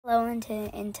Hello,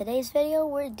 in today's video,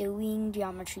 we're doing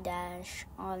Geometry Dash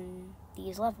on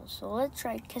these levels. So let's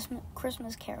try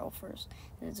Christmas Carol first.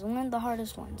 It's one of the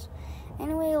hardest ones.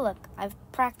 Anyway, look, I've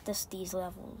practiced these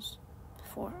levels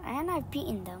before, and I've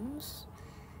beaten them.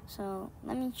 So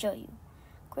let me show you.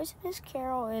 Christmas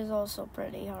Carol is also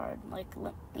pretty hard. Like,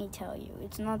 let me tell you,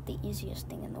 it's not the easiest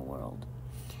thing in the world.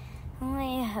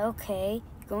 Anyway, okay,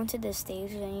 you go into this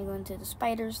stage, then you go into the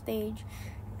spider stage.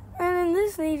 And then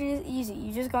this stage is easy.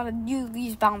 You just gotta do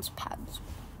these bounce pads.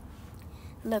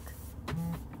 Look,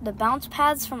 the bounce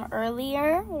pads from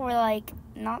earlier were like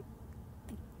not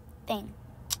the thing.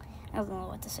 I don't know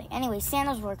what to say. Anyway,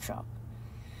 Santa's Workshop.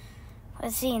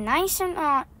 Let's see, nice or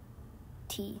not?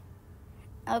 T.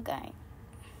 Okay.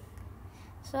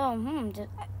 So,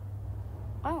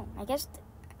 I guess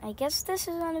this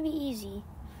is gonna be easy.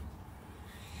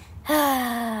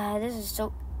 This is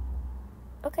so.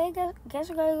 Okay, guess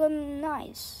I gotta go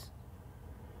nice.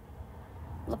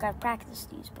 Look, I've practiced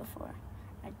these before.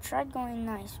 I tried going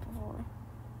nice before.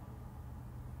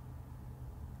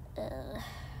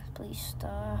 Please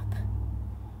stop.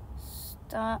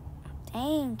 Stop.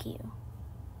 Thank you.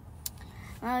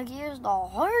 Now, here's the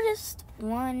hardest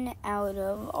one out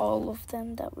of all of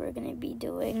them that we're gonna be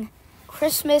doing.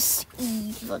 Christmas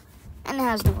Eve. Look, and it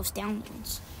has the most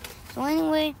downloads. So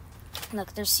anyway,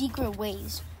 look, there's secret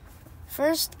ways.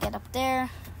 First, get up there.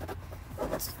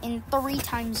 It's in 3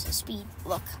 times the speed.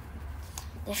 Look,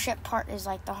 the ship part is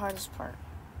like the hardest part.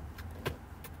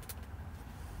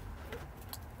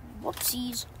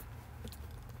 Whoopsies.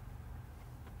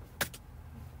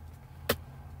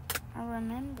 I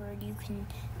remembered you can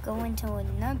go into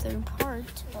another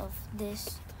part of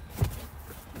this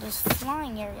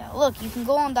flying area. Look, you can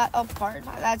go on that up part.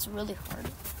 That's really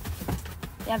hard.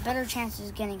 You have better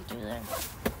chances getting through there.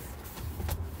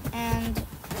 And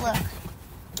look,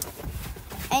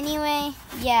 anyway,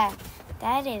 yeah,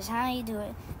 that is how you do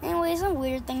it. Anyway, some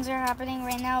weird things are happening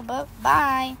right now, but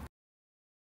bye.